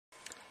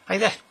Hi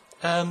there.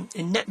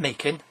 In net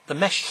making, the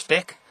mesh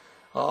stick,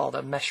 or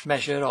the mesh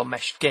measure or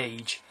mesh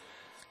gauge,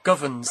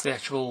 governs the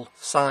actual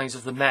size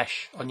of the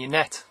mesh on your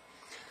net.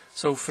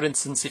 So for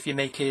instance, if you're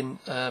making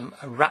a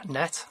rat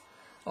net,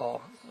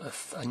 or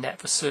a net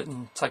for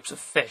certain types of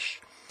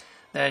fish,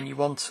 then you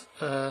want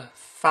a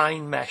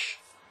fine mesh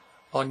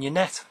on your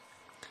net.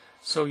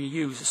 So you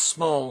use a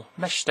small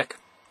mesh stick.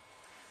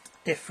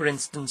 If for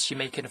instance you're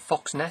making a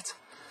fox net,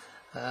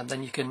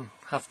 then you can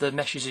have the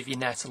meshes of your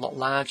net a lot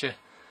larger.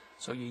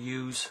 So you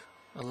use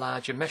a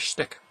larger mesh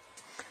stick.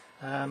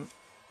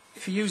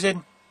 If you're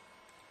using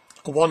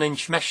a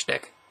 1-inch mesh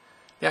stick,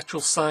 the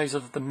actual size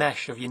of the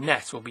mesh of your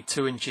net will be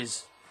 2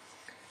 inches.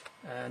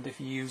 And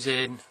if you're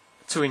using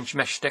a 2-inch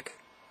mesh stick,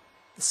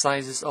 the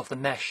sizes of the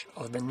mesh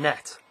of the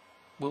net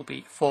will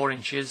be 4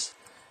 inches.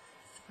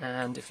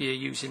 And if you're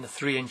using a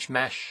 3-inch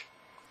mesh,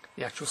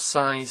 the actual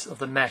size of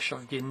the mesh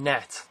of your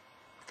net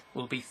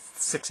will be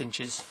 6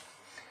 inches.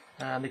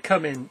 And they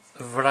come in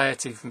a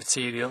variety of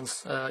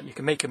materials. You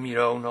can make them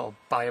your own or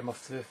buy them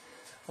off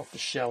the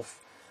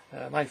shelf.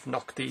 I've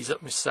knocked these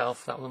up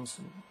myself. That one's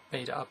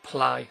made out of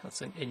ply.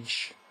 That's 1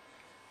 inch,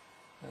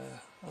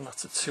 and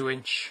that's a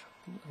 2-inch.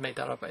 Made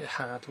that out of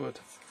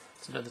hardwood.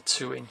 It's another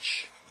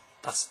 2-inch.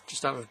 That's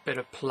just out of a bit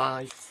of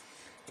ply.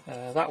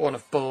 That one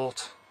I've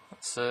bought.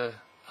 That's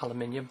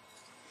aluminium,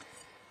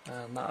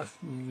 and that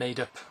I've made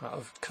up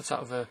cut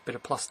out of a bit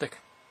of plastic.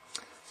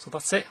 So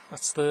that's it.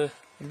 That's the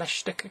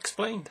mesh stick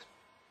explained.